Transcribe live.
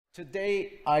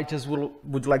Today, I just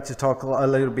would like to talk a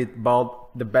little bit about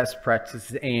the best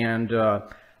practices and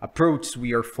approach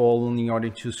we are following in order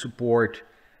to support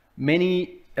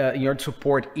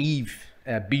Eve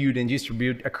build and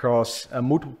distribute across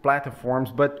multiple platforms,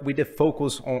 but with a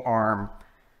focus on ARM.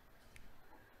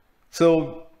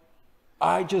 So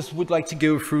I just would like to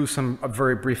go through a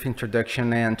very brief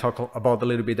introduction and talk about a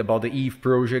little bit about the Eve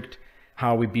project,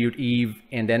 how we built Eve,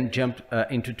 and then jump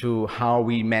into how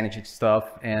we manage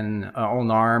stuff and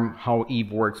on ARM, how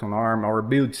Eve works on ARM, our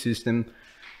build system,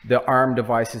 the ARM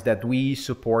devices that we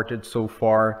supported so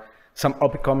far, some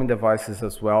upcoming devices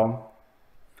as well.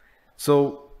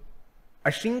 So I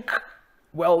think,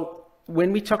 well,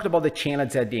 when we talked about the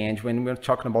challenge at the end, when we're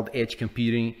talking about edge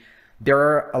computing, there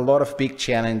are a lot of big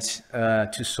challenges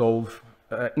to solve,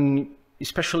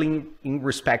 especially in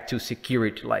respect to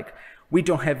security. Like, we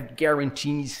don't have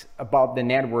guarantees about the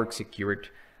network security.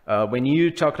 When you're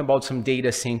talking about some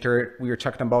data center, we are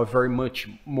talking about very much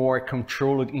more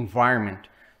controlled environment.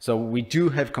 So we do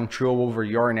have control over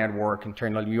your network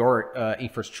internally, your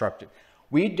infrastructure.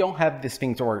 We don't have these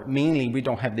things, or mainly we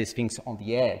don't have these things on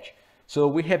the edge. So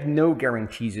we have no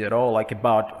guarantees at all, like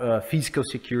about physical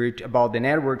security, about the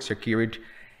network security.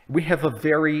 We have a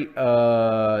very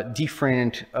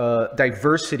different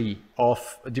diversity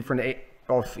of different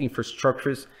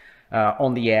infrastructures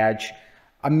on the edge,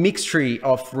 a mixture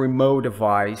of remote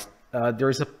device.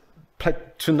 There's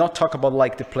to not talk about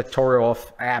like the plethora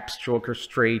of apps to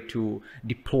orchestrate, to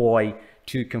deploy,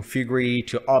 to configure,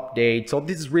 to update. So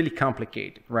this is really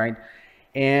complicated, right?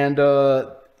 And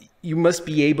you must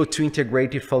be able to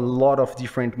integrate with a lot of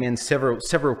different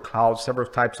several clouds, several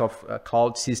types of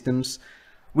cloud systems.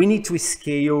 We need to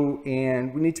scale,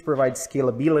 and we need to provide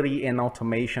scalability and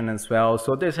automation as well.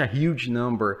 So there's a huge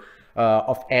number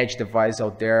of edge devices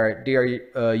out there. They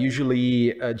are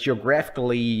usually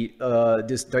geographically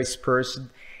dispersed.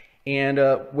 And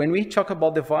when we talk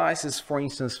about devices, for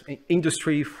instance,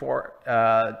 Industry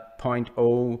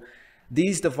 4.0,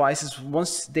 these devices,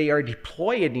 once they are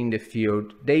deployed in the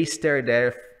field, they stay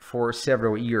there for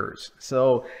several years.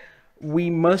 So we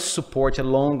must support a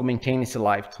long maintenance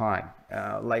lifetime,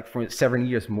 like for 7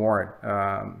 years more,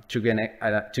 to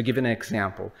give an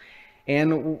example.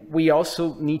 And we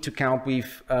also need to count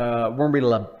with one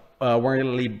reliable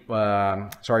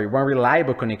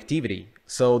connectivity.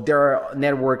 So there are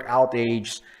network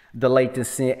outages, the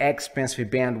latency, expensive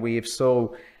bandwidth.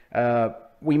 So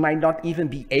we might not even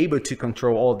be able to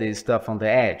control all this stuff on the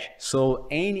edge. So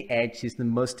any edge system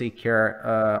must take care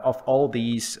of all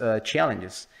these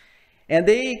challenges. And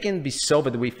they can be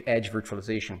solved with edge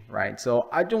virtualization, right? So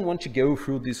I don't want to go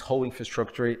through this whole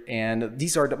infrastructure, and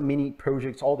these are the many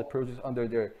projects, all the projects under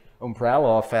the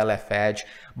umbrella of LF Edge.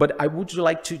 But I would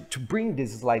like to bring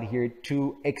this slide here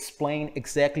to explain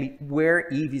exactly where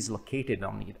Eve is located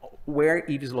on it, where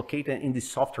Eve is located in the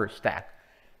software stack.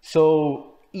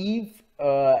 So Eve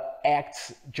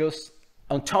acts just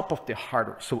on top of the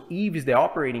hardware. So Eve is the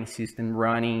operating system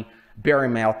running bare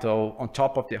metal on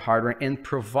top of the hardware and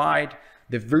provide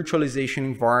the virtualization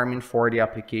environment for the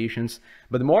applications.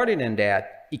 But more than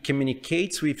that, it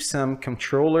communicates with some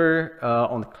controller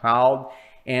on the cloud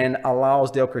and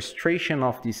allows the orchestration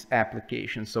of these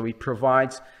applications. So it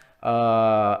provides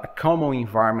a common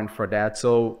environment for that.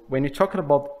 So when you're talking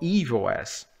about Eve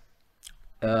OS,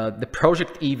 the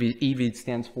project Eve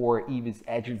stands for Eve's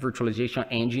Edge Virtualization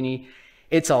Engine.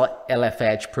 It's a LF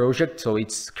Edge project, so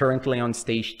it's currently on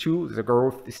stage 2, the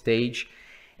growth stage.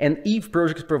 And Eve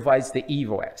project provides the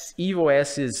Eve OS. Eve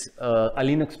OS is a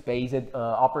Linux-based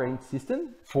operating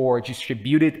system for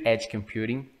distributed edge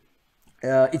computing.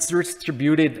 It's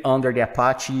distributed under the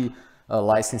Apache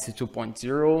license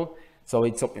 2.0, so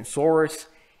it's open source.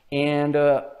 And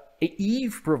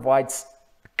Eve provides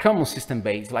common system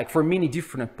base, like for many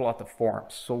different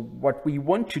platforms. So what we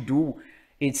want to do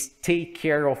is take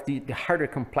care of the hardware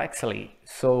complexity.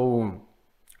 So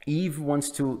Eve wants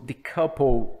to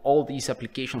decouple all these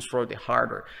applications from the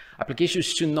hardware. Applications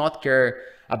should not care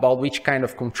about which kind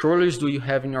of controllers do you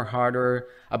have in your hardware,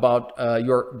 about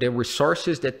the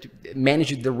resources that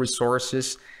manage the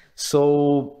resources.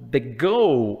 So the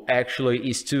goal actually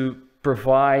is to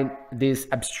provide this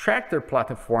abstractor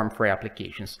platform for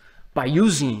applications by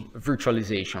using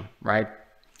virtualization, right?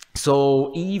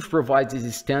 So Eve provides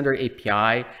this standard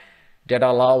API that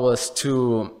allows us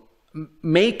to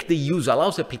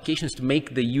allows applications to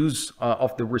make the use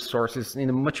of the resources in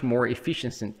a much more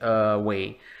efficient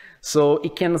way. So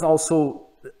it can also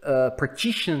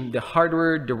partition the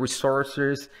hardware, the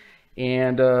resources,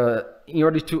 and in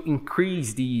order to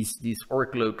increase these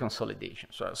workload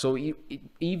consolidations. So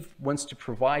Eve wants to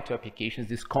provide to applications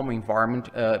this common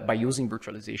environment by using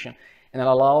virtualization, and it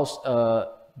allows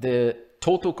the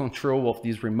total control of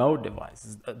these remote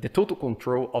devices, the total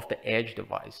control of the edge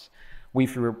device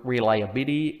with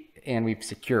reliability and with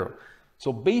secure.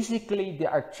 So basically the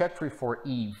architecture for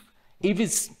Eve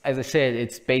is, as I said,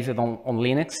 it's based on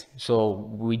Linux. So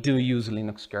we do use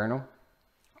Linux kernel.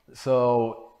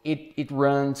 So it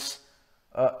runs,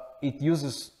 it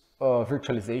uses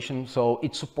virtualization. So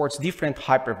it supports different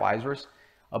hypervisors.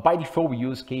 By default, we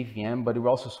use KVM, but we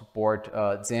also support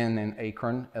Zen and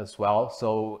Acorn as well.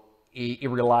 So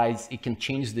it can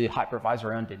change the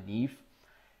hypervisor underneath.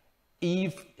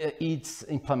 If it's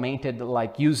implemented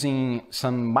like using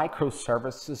some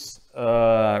microservices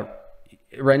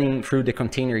running through the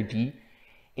containerd,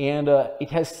 and it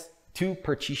has two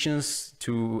partitions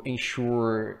to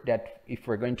ensure that if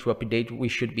we're going to update, we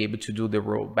should be able to do the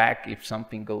rollback if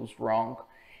something goes wrong.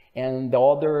 And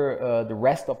the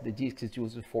rest of the disk is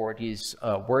used for these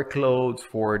workloads,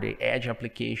 for the edge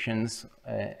applications,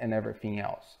 and everything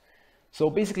else. So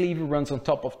basically, if it runs on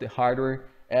top of the hardware,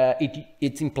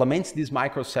 it implements these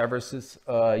microservices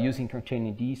using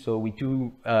containerd. So we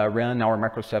do run our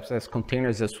microservices as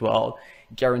containers as well,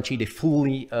 guarantee the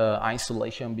fully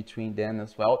isolation between them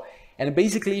as well. And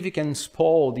basically, if you can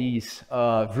install these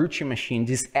virtual machines,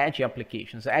 these edge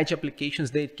applications,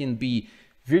 they can be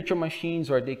virtual machines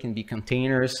or they can be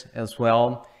containers as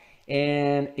well.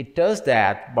 And it does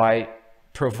that by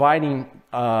providing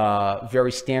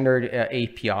very standard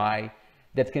API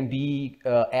that can be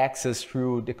accessed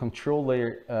through the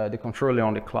controller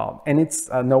on the cloud, and it's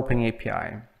an open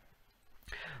API.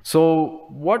 So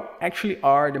what actually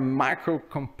are the micro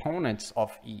components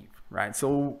of Eve, right?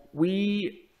 So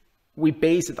we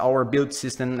based our build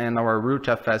system and our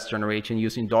rootfs generation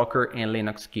using Docker and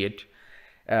Linux Kit.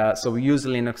 So we use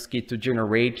Linux Kit to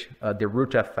generate the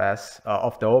rootfs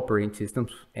of the operating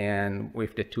systems, and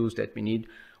with the tools that we need.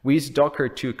 We use Docker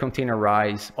to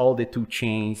containerize all the tool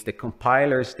chains, the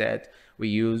compilers that we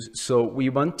use. So we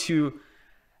want to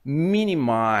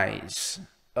minimize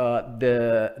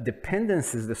the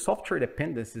dependencies, the software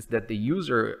dependencies that the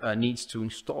user needs to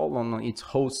install on its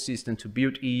host system to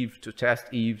build Eve, to test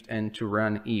Eve, and to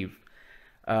run Eve.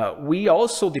 We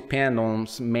also depend on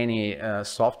many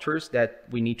softwares that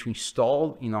we need to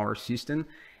install in our system,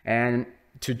 and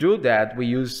to do that, we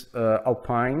use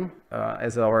Alpine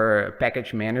as our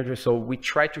package manager. So we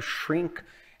try to shrink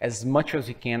as much as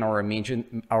we can our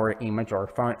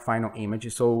final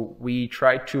image. So we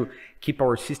try to keep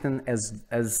our system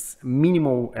as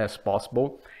minimal as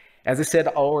possible. As I said,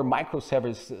 our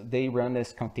microservices, they run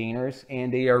as containers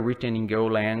and they are written in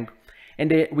Golang.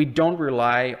 And we don't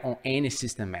rely on any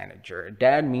system manager.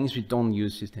 That means we don't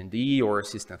use systemd or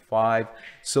system 5.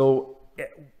 So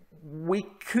we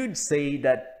could say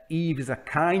that Eve is a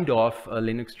kind of a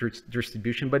Linux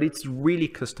distribution, but it's really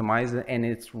customized and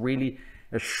it's really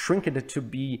shrinked to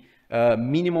be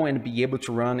minimal and be able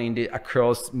to run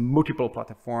across multiple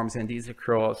platforms, and these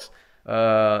across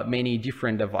many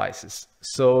different devices.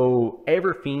 So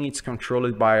everything is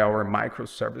controlled by our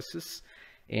microservices,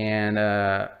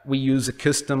 and we use a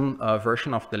custom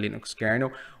version of the Linux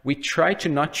kernel. We try to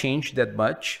not change that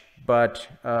much, but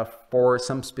for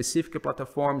some specific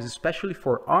platforms, especially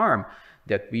for ARM,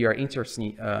 that we are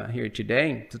interested here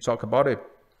today to talk about it,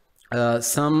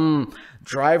 some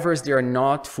drivers, they are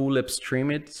not full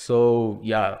upstreamed. So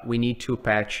yeah, we need to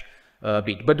patch a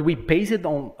bit, but we based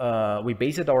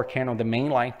our kernel, the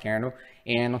mainline kernel,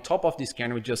 and on top of this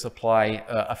kernel, we just apply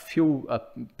a few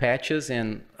patches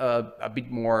and a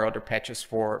bit more other patches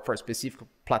for specific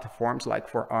platforms like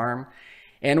for ARM.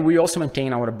 And we also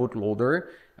maintain our bootloader,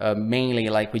 mainly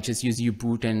like we just use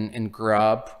uboot and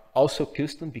grub, also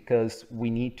custom because we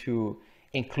need to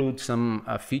include some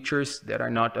features that are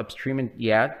not upstreamed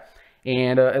yet.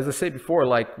 And as I said before,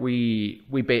 like we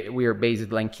are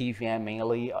based on KVM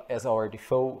mainly as our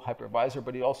default hypervisor,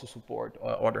 but it also support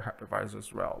other hypervisors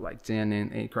as well, like Zen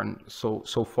and Acorn so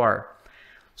far.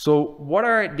 So what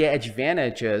are the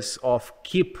advantages of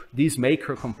keep these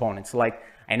macro components? Like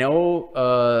I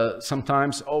know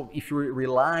sometimes, if you're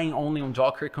relying only on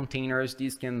Docker containers,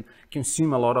 these can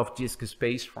consume a lot of disk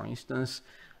space, for instance.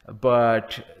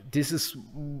 But this is,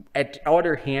 at the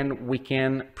other hand, we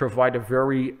can provide a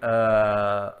very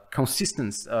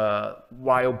consistent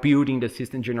while building the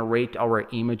system, generate our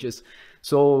images.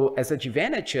 So as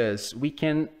advantages, we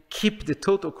can keep the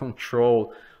total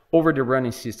control over the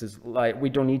running systems. Like we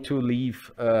don't need to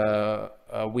leave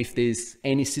with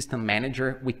any system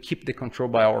manager. We keep the control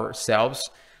by ourselves,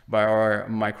 by our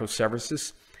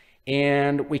microservices.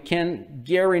 and we can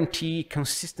guarantee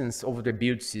consistency over the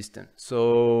build system.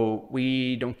 So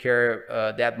we don't care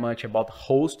that much about the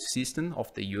host system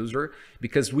of the user,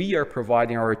 because we are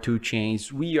providing our tool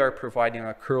chains, we are providing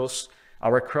our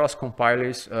cross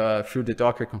compilers through the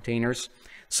Docker containers.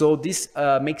 So this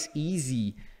makes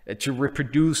easy to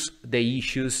reproduce the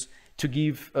issues, to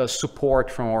give support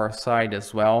from our side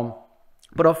as well.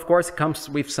 But of course, it comes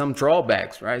with some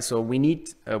drawbacks, right? So we need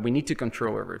to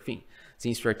control everything,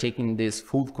 since we're taking this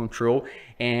full control.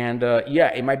 And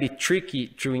yeah, it might be tricky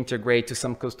to integrate to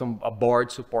some custom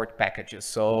board support packages.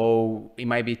 So it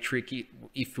might be tricky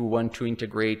if you want to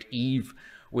integrate Eve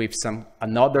with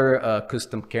another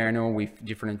custom kernel with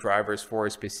different drivers for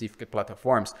specific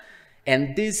platforms.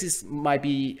 And this might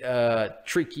be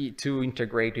tricky to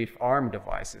integrate with ARM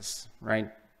devices, right?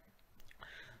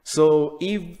 So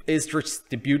Eve is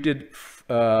distributed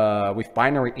with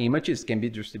binary images, can be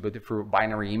distributed through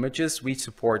binary images. We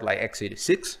support like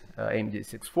x86, AMD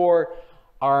 6.4,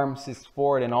 ARM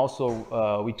 6.4, and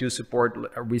also we do support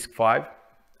RISC-V.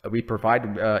 We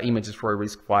provide images for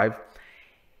RISC-V.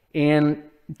 And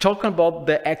talking about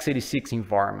the x86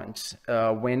 environments,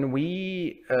 when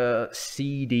we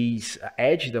see these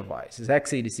edge devices,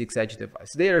 x86 edge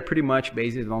devices, they are pretty much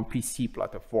based on PC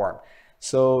platform.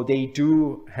 So they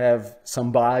do have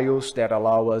some BIOS that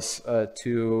allow us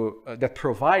that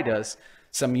provide us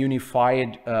some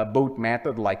unified boot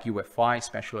method like UEFI,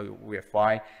 especially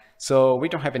UEFI. So we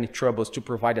don't have any troubles to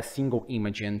provide a single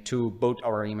image and to boot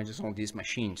our images on these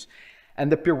machines.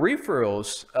 And the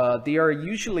peripherals, they are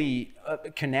usually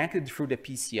connected through the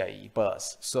PCIe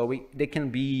bus. So they can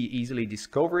be easily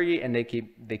discovered, and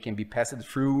they can be passed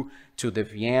through to the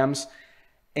VMs.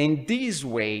 And this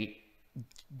way,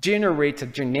 generates a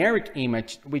generic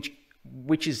image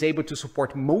which is able to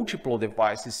support multiple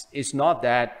devices. Is not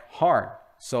that hard.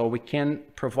 So we can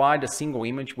provide a single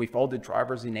image with all the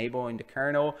drivers enabled in the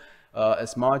kernel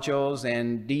as modules,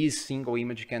 and this single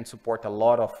image can support a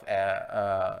lot of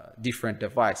different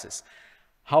devices.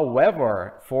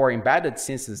 However, for embedded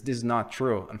systems, this is not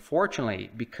true, unfortunately,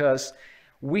 because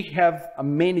we have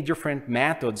many different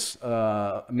methods,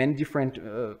 many different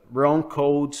run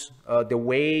codes, the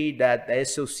way that the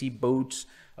SoC boots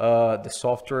the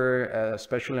software,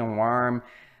 especially on ARM,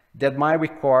 that might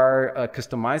require a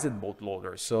customized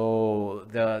bootloader. So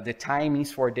the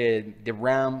timings for the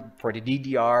RAM, for the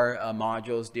DDR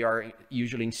modules, they are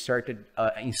usually inserted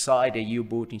inside the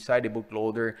U-boot, inside the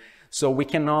bootloader. So we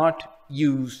cannot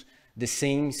use the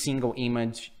same single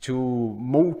image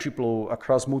to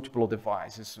across multiple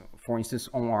devices, for instance,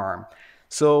 on ARM.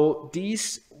 So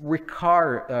these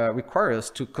require us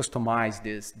to customize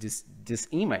these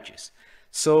images.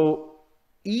 So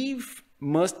Eve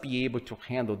must be able to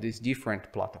handle these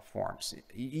different platforms.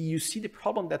 You see the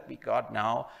problem that we got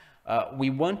now. We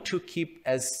want to keep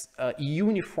as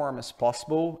uniform as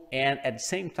possible, and at the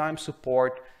same time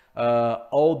support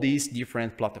all these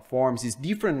different platforms, these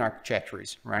different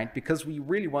architectures, right? Because we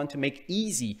really want to make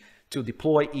easy to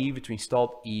deploy Eve, to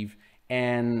install Eve,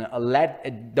 and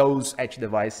let those edge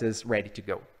devices ready to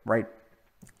go, right?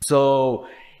 So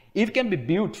it can be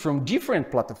built from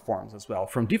different platforms as well,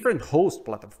 from different host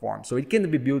platforms. So it can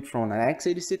be built from an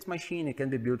x86 machine, it can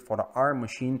be built for the ARM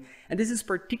machine. And this is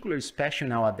particularly special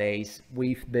nowadays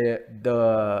with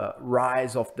the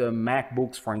rise of the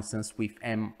MacBooks, for instance, with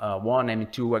M1,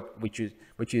 M2,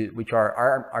 which are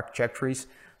ARM architectures.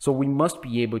 So we must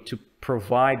be able to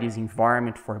provide this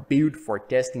environment for build, for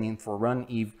testing, and for run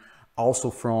Eve, also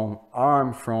from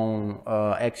ARM, from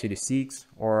x86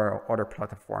 or other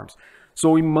platforms. So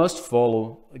we must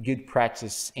follow good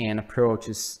practice and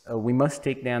approaches. We must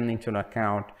take them into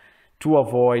account to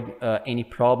avoid any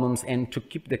problems and to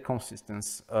keep the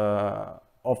consistency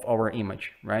of our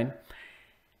image, right?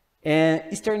 And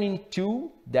is there any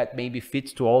tool that maybe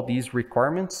fits to all these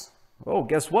requirements? Oh,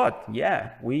 guess what?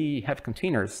 Yeah, we have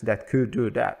containers that could do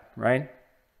that, right?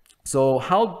 So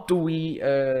how do we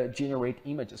generate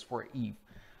images for Eve?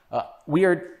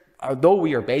 Although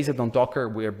we are based on Docker,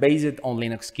 we are based on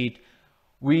Linux Kit,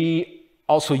 we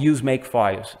also use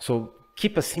Makefiles. So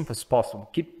keep as simple as possible.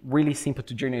 Keep really simple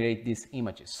to generate these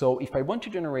images. So if I want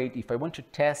to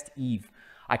test Eve,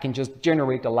 I can just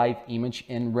generate a live image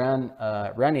and run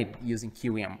it using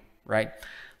QEM, right?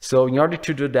 So in order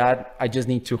to do that, I just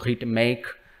need to hit make.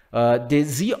 The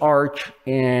ZArch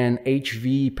and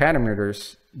HV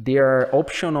parameters, they are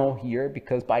optional here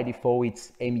because by default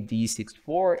it's AMD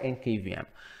 6.4 and KVM.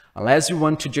 Unless you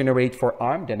want to generate for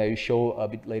ARM, that I will show a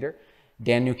bit later,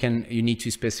 then you need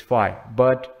to specify.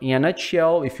 But in a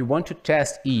nutshell, if you want to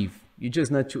test Eve, you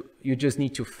just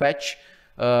need to fetch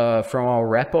from our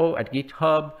repo at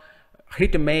GitHub,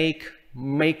 hit make,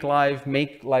 make live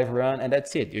run, and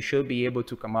that's it. You should be able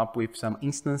to come up with some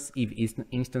instance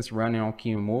running on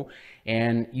QEMU,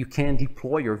 and you can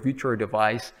deploy your virtual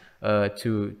device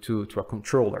to a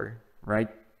controller, right?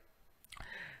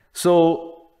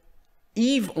 So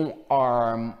Eve on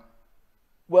ARM,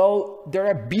 well, there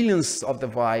are billions of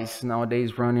devices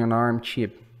nowadays running on ARM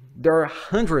chip. There are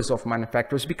hundreds of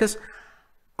manufacturers, because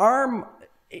ARM,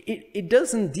 it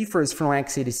doesn't differ from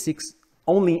x86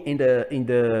 only in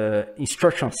the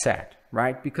instruction set,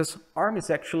 right? Because ARM is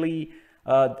actually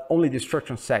only the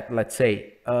instruction set, let's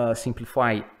say,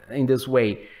 simplified in this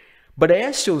way. But the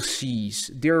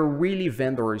SoCs, they're really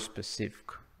vendor specific,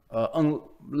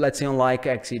 let's say unlike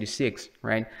x86,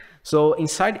 right? So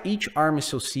inside each ARM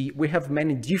SoC, we have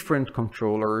many different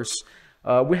controllers.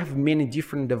 We have many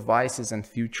different devices and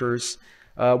features.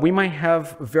 We might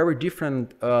have very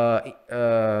different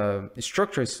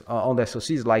structures on the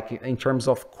SoCs, like in terms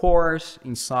of cores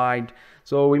inside.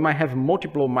 So we might have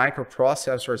multiple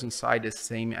microprocessors inside the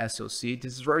same SoC.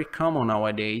 This is very common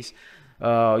nowadays.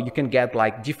 You can get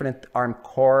like different ARM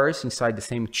cores inside the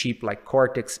same chip, like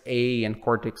Cortex-A and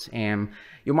Cortex-M.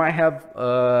 You might have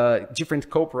different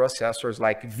co-processors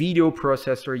like video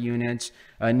processor units,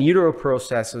 neural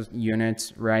processor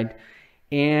units, right?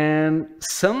 And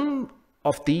some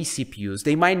of these CPUs,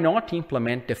 they might not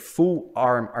implement the full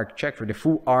ARM architecture, the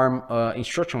full ARM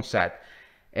instruction set.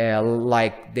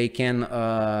 Like they can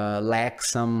lack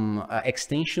some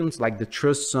extensions like the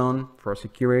trust zone for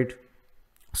security.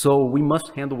 So we must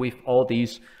handle with all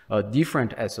these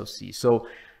different SoCs. So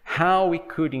how we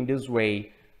could in this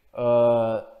way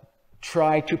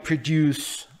try to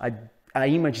produce an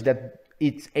image that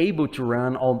it's able to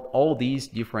run on all these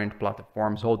different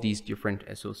platforms, all these different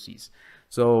SoCs.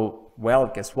 So,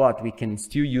 well, guess what? We can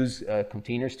still use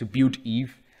containers to build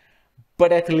Eve,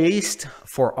 but at least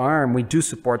for ARM, we do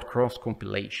support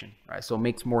cross-compilation, right? So it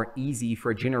makes more easy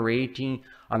for generating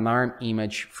an ARM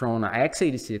image from an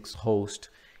x86 host.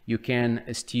 You can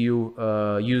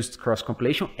still use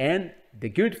cross-compilation, and the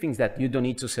good thing is that you don't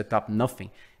need to set up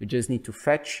nothing. You just need to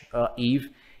fetch Eve,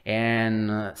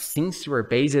 and since we're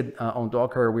based on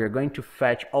Docker, we are going to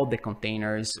fetch all the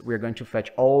containers, we're going to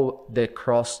fetch all the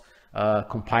cross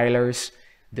compilers,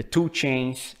 the tool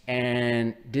chains,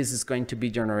 and this is going to be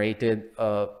generated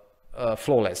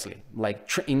flawlessly, like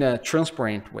in a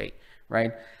transparent way,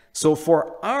 right? So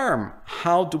for ARM,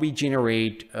 how do we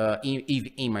generate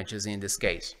Eve images in this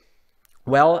case?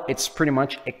 Well, it's pretty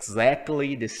much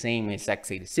exactly the same as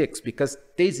x86, because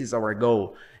this is our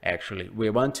goal, actually. We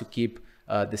want to keep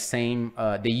the same,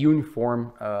 the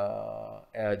uniform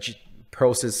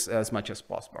process as much as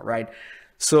possible, right?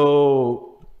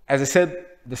 So, as I said,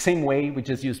 the same way, we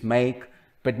just use make,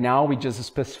 but now we just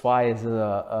specify as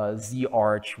a Z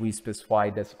arch, we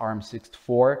specify that's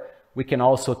ARM64. We can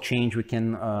also change,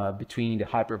 between the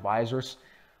hypervisors,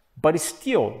 but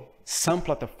still, some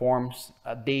platforms,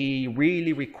 they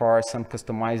really require some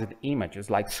customized images.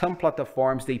 Like some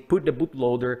platforms, they put the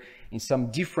bootloader in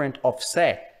some different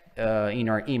offset in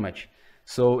our image.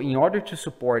 So in order to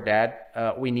support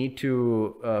that, we need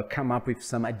to come up with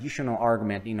some additional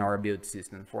argument in our build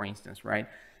system, for instance, right?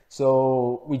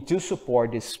 So we do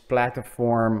support this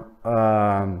platform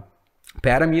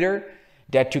parameter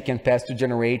that you can pass to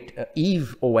generate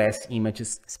Eve OS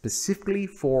images specifically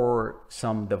for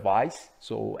some device.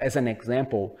 So as an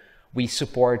example, we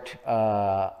support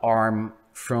ARM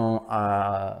from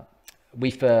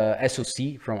with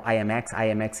SoC from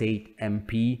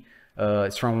IMX8MP.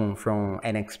 It's from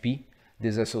NXP,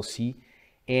 this SoC.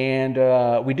 And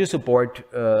we do support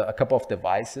a couple of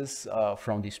devices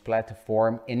from this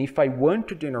platform. And if I want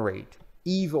to generate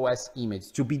Eve OS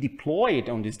image to be deployed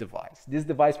on this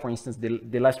device, for instance,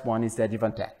 the last one is the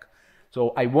Advantech.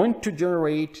 So I want to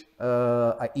generate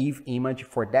a Eve image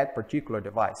for that particular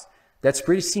device. That's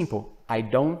pretty simple. I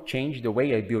don't change the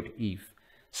way I build Eve.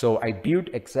 So I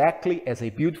build exactly as I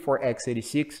build for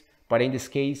x86, but in this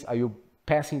case, I will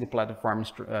passing the platform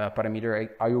parameter,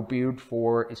 I will build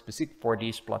for a specific for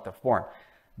this platform.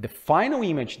 The final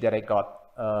image that I got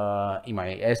in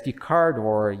my SD card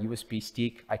or USB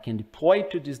stick, I can deploy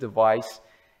it to this device,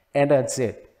 and that's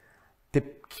it. The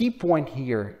key point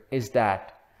here is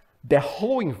that the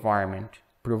whole environment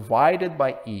provided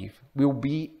by Eve will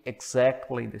be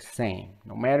exactly the same,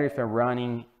 no matter if I'm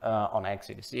running on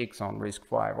x86, on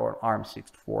RISC-V, or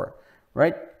ARM64,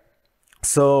 right?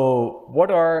 So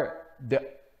what are the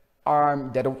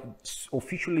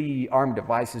officially ARM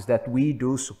devices that we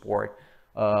do support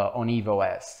on Eve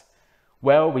OS?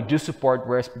 Well, we do support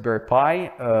Raspberry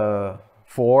Pi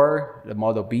 4, the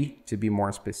Model B to be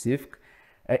more specific.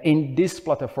 In this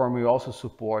platform, we also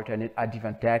support an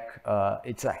Advantech.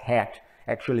 It's a hat.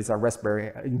 Actually, it's a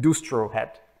Raspberry industrial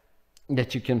hat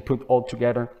that you can put all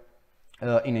together in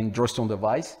an industrial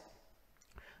device.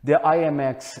 The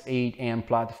IMX8M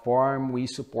platform, we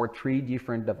support 3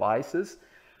 different devices.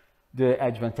 The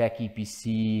Advantech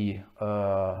EPC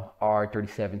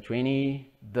R3720,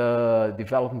 the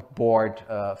development board,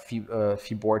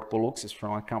 Board Pollux is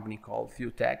from a company called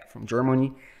Fueltech from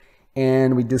Germany.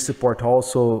 And we do support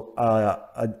also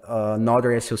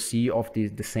another SoC of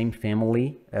the same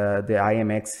family, the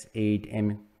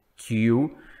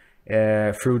IMX8MQ,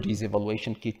 through this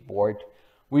evaluation kit board.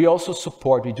 We also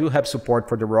support, we do have support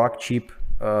for the Rock chip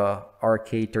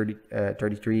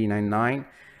RK3399.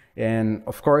 And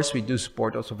of course, we do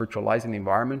support also virtualizing the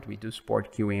environment. We do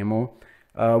support QEMU.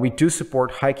 We do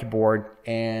support High Keyboard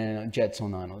and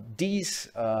Jetson Nano. These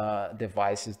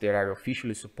devices that are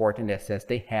officially supporting the SS,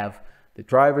 they have the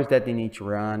drivers that they need to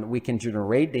run. We can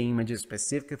generate the images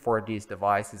specifically for these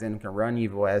devices, and we can run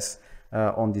EVOS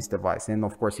on this device. And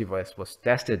of course, EVOS was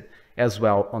tested as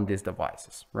well on these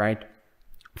devices, right?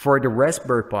 For the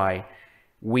Raspberry Pi,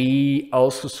 we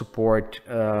also support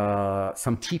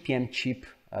some TPM chip,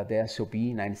 the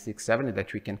SOB9670,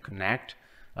 that we can connect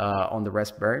on the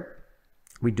Raspberry.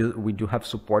 We do have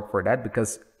support for that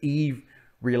because Eve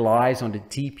relies on the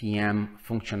TPM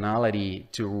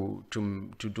functionality to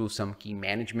do some key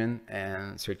management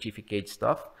and certificate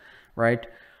stuff, right?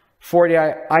 For the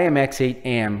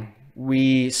IMX8M,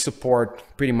 we support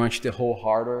pretty much the whole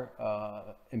hardware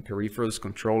and peripherals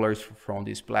controllers from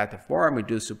this platform. We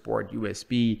do support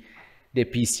USB, the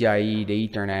PCIe, the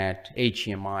Ethernet,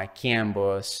 HDMI, CAN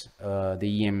bus,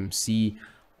 the EMC,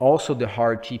 also the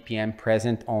hard TPM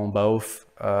present on both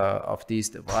of these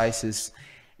devices,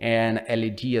 and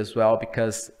LED as well,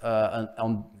 because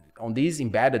on these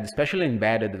embedded, especially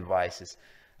embedded devices,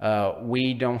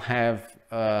 we don't have,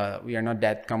 we are not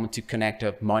that common to connect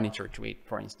a monitor to it,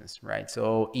 for instance, right?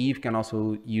 So Eve can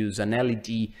also use an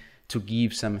LED to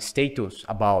give some status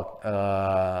about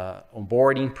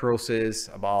onboarding process,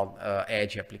 about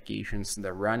edge applications,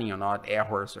 the running or not,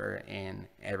 errors, and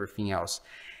everything else.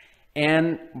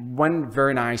 And one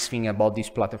very nice thing about this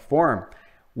platform,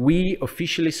 we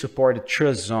officially support the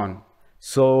trust zone.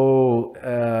 So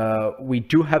we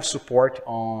do have support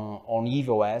on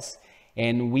EVOS,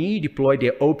 and we deploy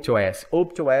the OptOS.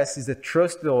 OptOS is a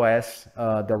trusted OS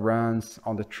that runs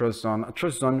on the trust zone. A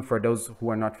trust zone, for those who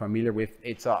are not familiar with,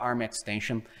 it's an ARM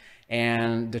extension.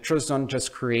 And the trust zone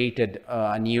just created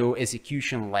a new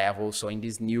execution level. So in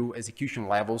these new execution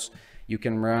levels, you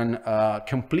can run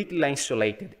completely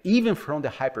isolated, even from the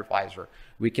hypervisor.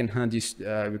 We can run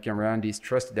these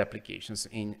trusted applications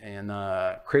in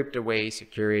crypto way,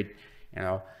 secured, you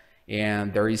know.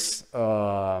 And there is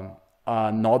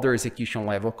another execution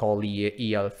level called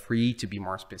EL3 to be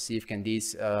more specific. And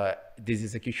this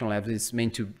execution level is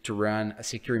meant to run a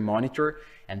security monitor.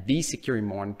 And this security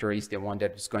monitor is the one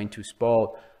that is going to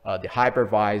expose the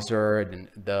hypervisor,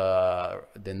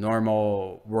 the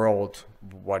normal world,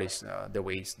 what is the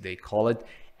ways they call it,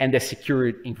 and the secure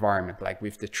environment, like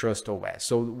with the Trust OS.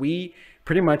 So we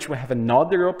have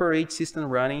another operating system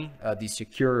running, the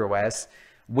secure OS,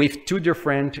 with 2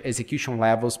 different execution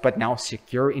levels, but now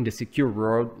secure in the secure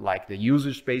world, like the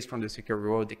user space from the secure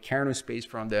world, the kernel space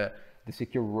from the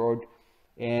secure world,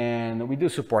 and we do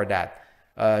support that.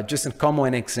 Just a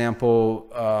common example,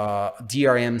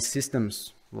 DRM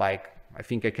systems, like I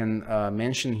think I can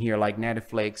mention here, like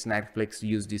Netflix. Netflix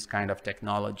use this kind of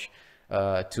technology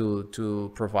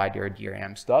to provide their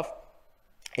DRM stuff,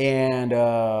 and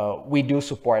we do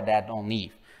support that on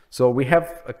Eve. So we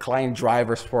have a client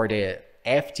drivers for the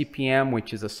FTPM,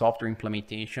 which is a software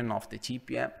implementation of the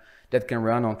TPM that can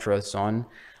run on Trust Zone.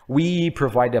 We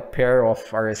provide a pair of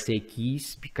RSA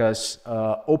keys because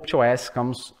OptOS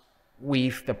comes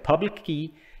with the public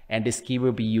key, and this key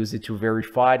will be used to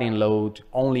verify and load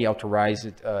only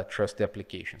authorized trust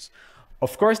applications.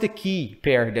 Of course, the key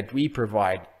pair that we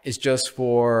provide is just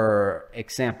for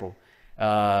example.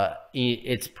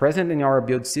 It's present in our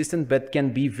build system, but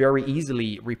can be very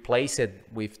easily replaced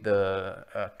with the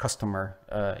customer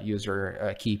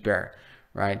user key pair,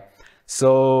 right?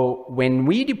 So when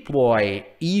we deploy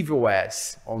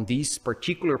EVOS on this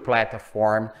particular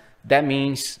platform, that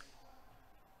means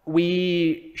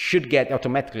we should get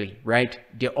automatically, right,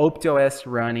 the OptOS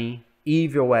running,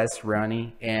 EVOS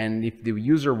running, and if the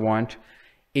user want,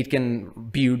 it can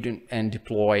build and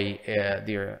deploy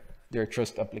their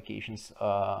trust applications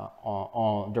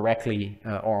directly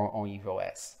on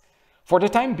EVOS. For the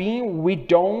time being, we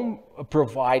don't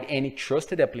provide any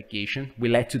trusted application. We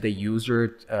let to the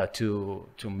user to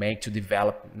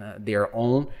develop their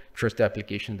own trusted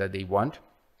application that they want.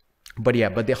 But yeah,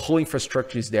 but the whole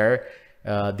infrastructure is there.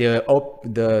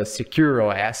 The secure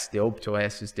OS, the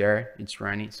OptOS is there. It's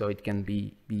running, so it can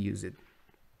be used.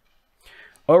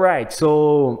 All right,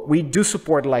 so we do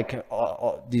support like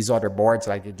these other boards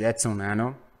like the Jetson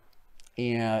Nano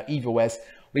and EVOS.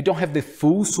 We don't have the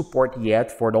full support yet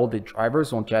for all the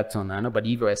drivers on Jetson Nano, but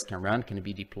EVOS can run, can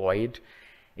be deployed.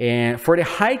 And for the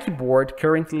Hike board,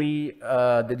 currently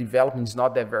the development is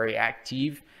not that very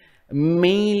active,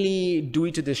 mainly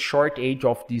due to the short age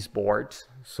of these boards.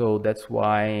 So that's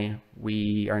why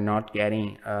we are not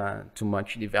getting too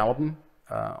much development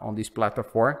on this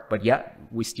platform. But yeah,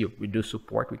 we do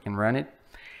support, we can run it.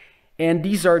 And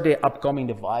these are the upcoming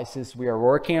devices we are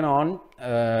working on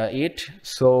it.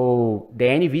 So the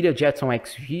NVIDIA Jetson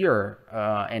X-Sphere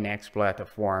and X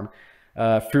platform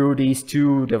through these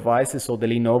two devices, so the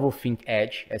Lenovo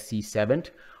ThinkEdge SE7,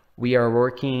 we are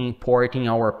porting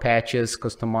our patches,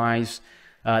 customize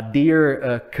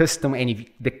their custom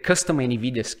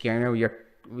NVIDIA scanner.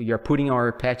 We are putting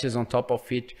our patches on top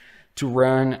of it to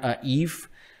run Eve.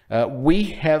 We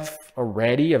have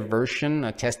already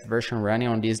a test version running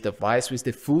on this device with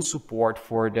the full support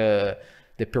for the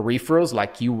peripherals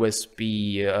like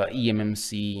USB,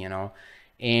 eMMC, you know.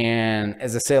 And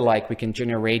as I said, like we can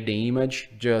generate the image,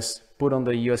 just put on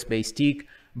the USB stick,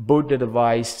 boot the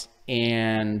device,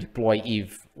 and deploy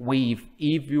Eve.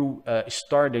 Eve will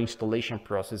start the installation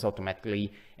process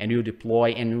automatically, and will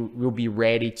deploy and will be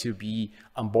ready to be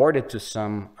onboarded to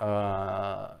some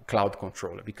cloud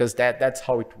controller, because that's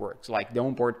how it works. Like the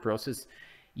onboard process,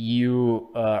 you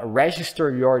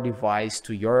register your device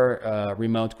to your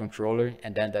remote controller,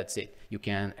 and then that's it. You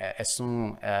can, as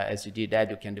soon as you did that,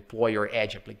 you can deploy your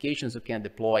edge applications, you can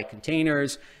deploy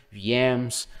containers,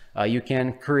 VMs, you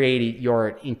can create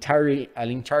your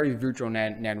entire virtual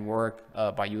network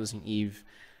by using Eve.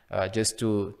 Just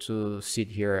to sit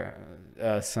here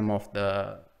some of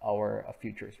our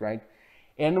features, right?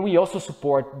 And we also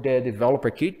support the developer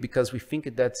kit because we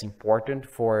think that's important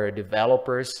for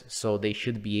developers, so they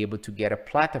should be able to get a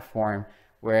platform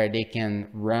where they can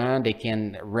run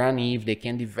Eve, they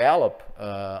can develop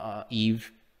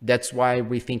Eve. That's why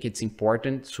we think it's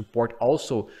important to support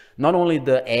also not only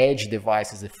the edge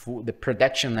devices, the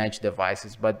production edge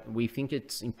devices, but we think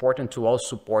it's important to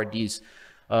also support these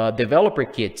developer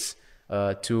kits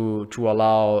to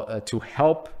allow to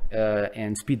help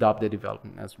and speed up the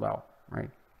development as well,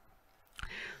 right?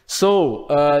 So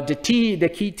the key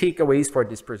takeaways for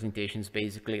this presentation is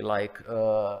basically like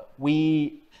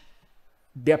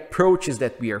the approaches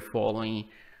that we are following,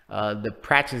 the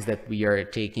practice that we are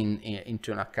taking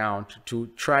into account to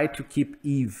try to keep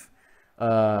Eve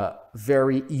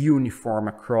very uniform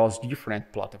across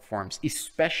different platforms,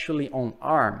 especially on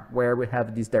ARM, where we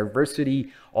have this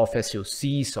diversity of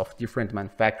SoCs, of different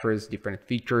manufacturers, different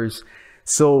features.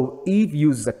 So Eve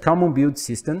uses a common build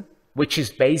system, which is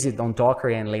based on Docker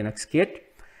and Linux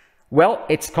Kit. Well,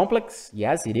 it's complex,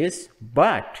 yes it is,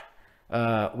 but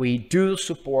we do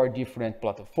support different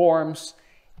platforms.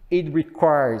 It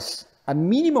requires a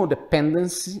minimal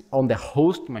dependency on the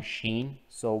host machine,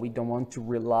 so we don't want to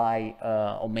rely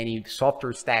on many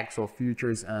software stacks or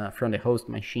features from the host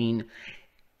machine.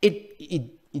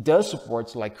 It does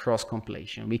support like cross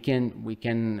compilation. We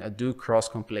can do cross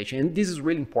compilation, and this is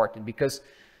really important because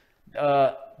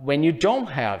when you don't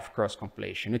have cross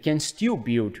compilation, you can still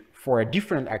build for a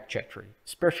different architecture,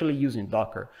 especially using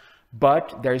Docker.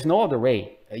 But there is no other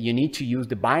way. You need to use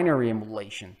the binary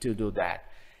emulation to do that.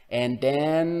 And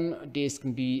then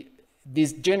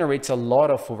this generates a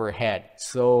lot of overhead.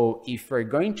 So if we're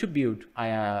going to build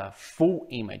a full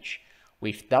image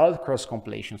without cross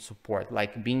compilation support,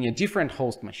 like being a different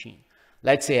host machine,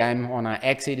 let's say I'm on an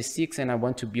x86 and I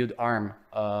want to build ARM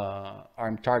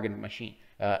target machine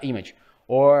image,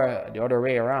 or the other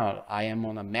way around, I am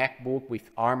on a MacBook with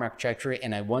ARM architecture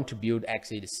and I want to build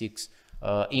x86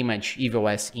 image,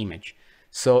 EVOS image.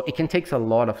 So it can take a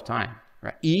lot of time,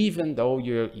 right? Even though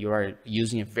you are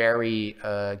using a very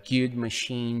good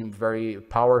machine, very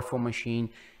powerful machine,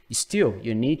 still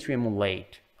you need to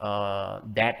emulate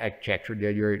that architecture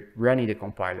that you're running the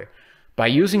compiler. By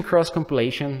using cross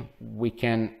compilation, we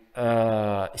can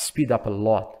speed up a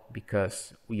lot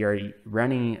because we are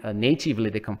running natively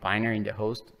the compiler in the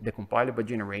host, the compiler, but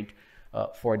generate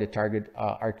for the target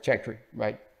architecture,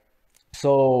 right?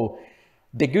 So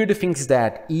the good thing is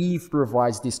that Eve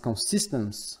provides this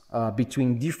consistency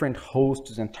between different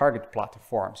hosts and target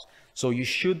platforms. So you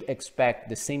should expect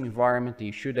the same environment,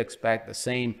 you should expect the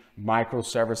same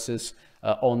microservices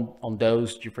on those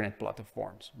different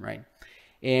platforms, right?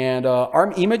 And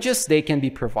ARM images, they can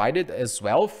be provided as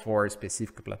well for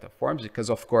specific platforms because,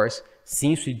 of course,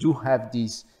 since we do have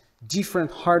these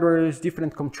different hardwares,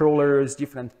 different controllers,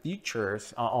 different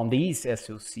features on these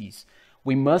SoCs,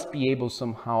 we must be able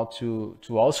somehow to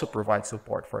also provide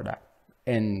support for that.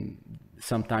 And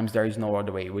sometimes there is no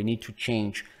other way. We need to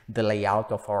change the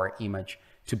layout of our image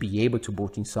to be able to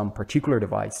boot in some particular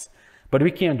device. But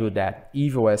we can do that.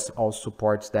 EVOS also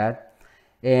supports that.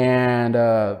 And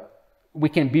we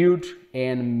can build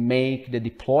and make the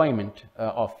deployment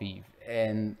of Eve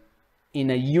and in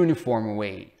a uniform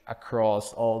way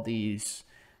across all these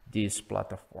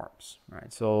platforms,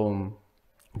 right? So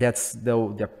that's the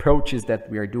approaches that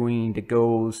we are doing, the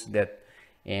goals that,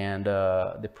 and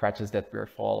the practice that we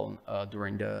are following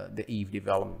during the Eve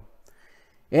development.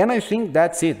 And I think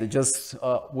that's it. I just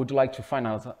would like to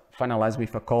finalize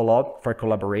with a call out for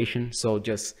collaboration. So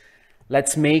just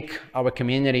let's make our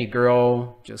community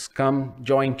grow. Just come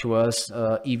join to us.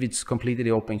 If it's completely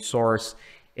open source,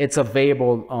 it's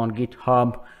available on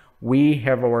GitHub. We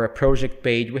have our project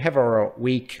page. We have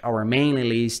our mailing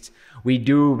list. We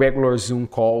do regular Zoom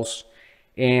calls,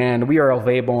 and we are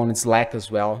available on Slack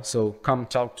as well. So come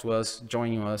talk to us,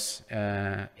 join us.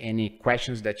 Any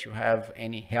questions that you have,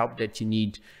 any help that you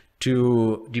need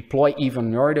to deploy Eve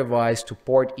on your device, to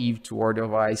port Eve to your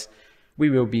device, we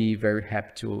will be very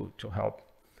happy to help.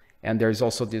 And there's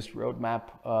also this roadmap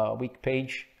week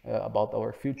page about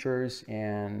our futures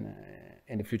and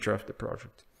the future of the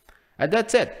project. And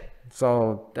that's it.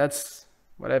 So that's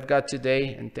what I've got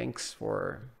today, and thanks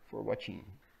for watching.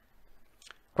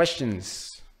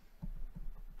 Questions?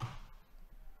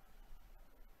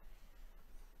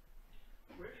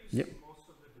 Where do you see most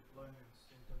of the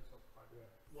deployments in terms of hardware?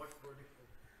 What vertical?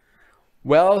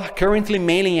 Well, currently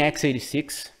mainly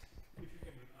x86.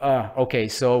 Okay,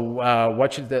 so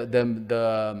what is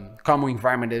the common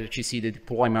environment that you see the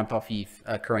deployment of Eve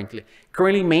currently?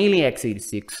 Currently mainly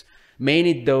x86,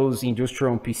 mainly those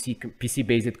industrial and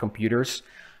PC-based computers.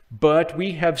 But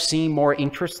we have seen more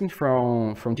interest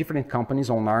from different companies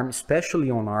on ARM, especially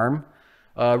on ARM.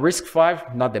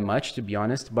 RISC-V, not that much to be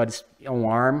honest, but on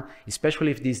ARM,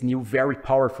 especially if these new very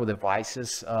powerful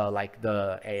devices like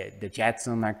the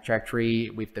Jetson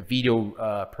architecture with the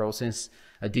video process,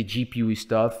 the GPU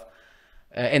stuff.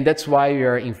 And that's why we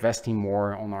are investing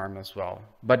more on ARM as well.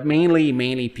 But mainly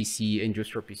PC,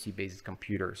 industrial PC-based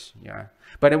computers, yeah.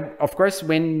 But of course,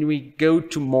 when we go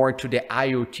more to the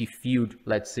IoT field,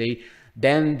 let's say,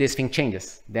 then this thing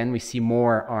changes. Then we see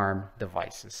more ARM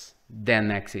devices than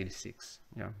x86,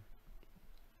 yeah.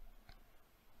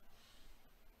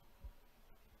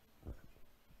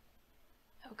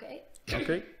 Okay.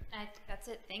 Okay. I think that's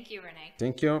it. Thank you, Renee.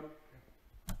 Thank you.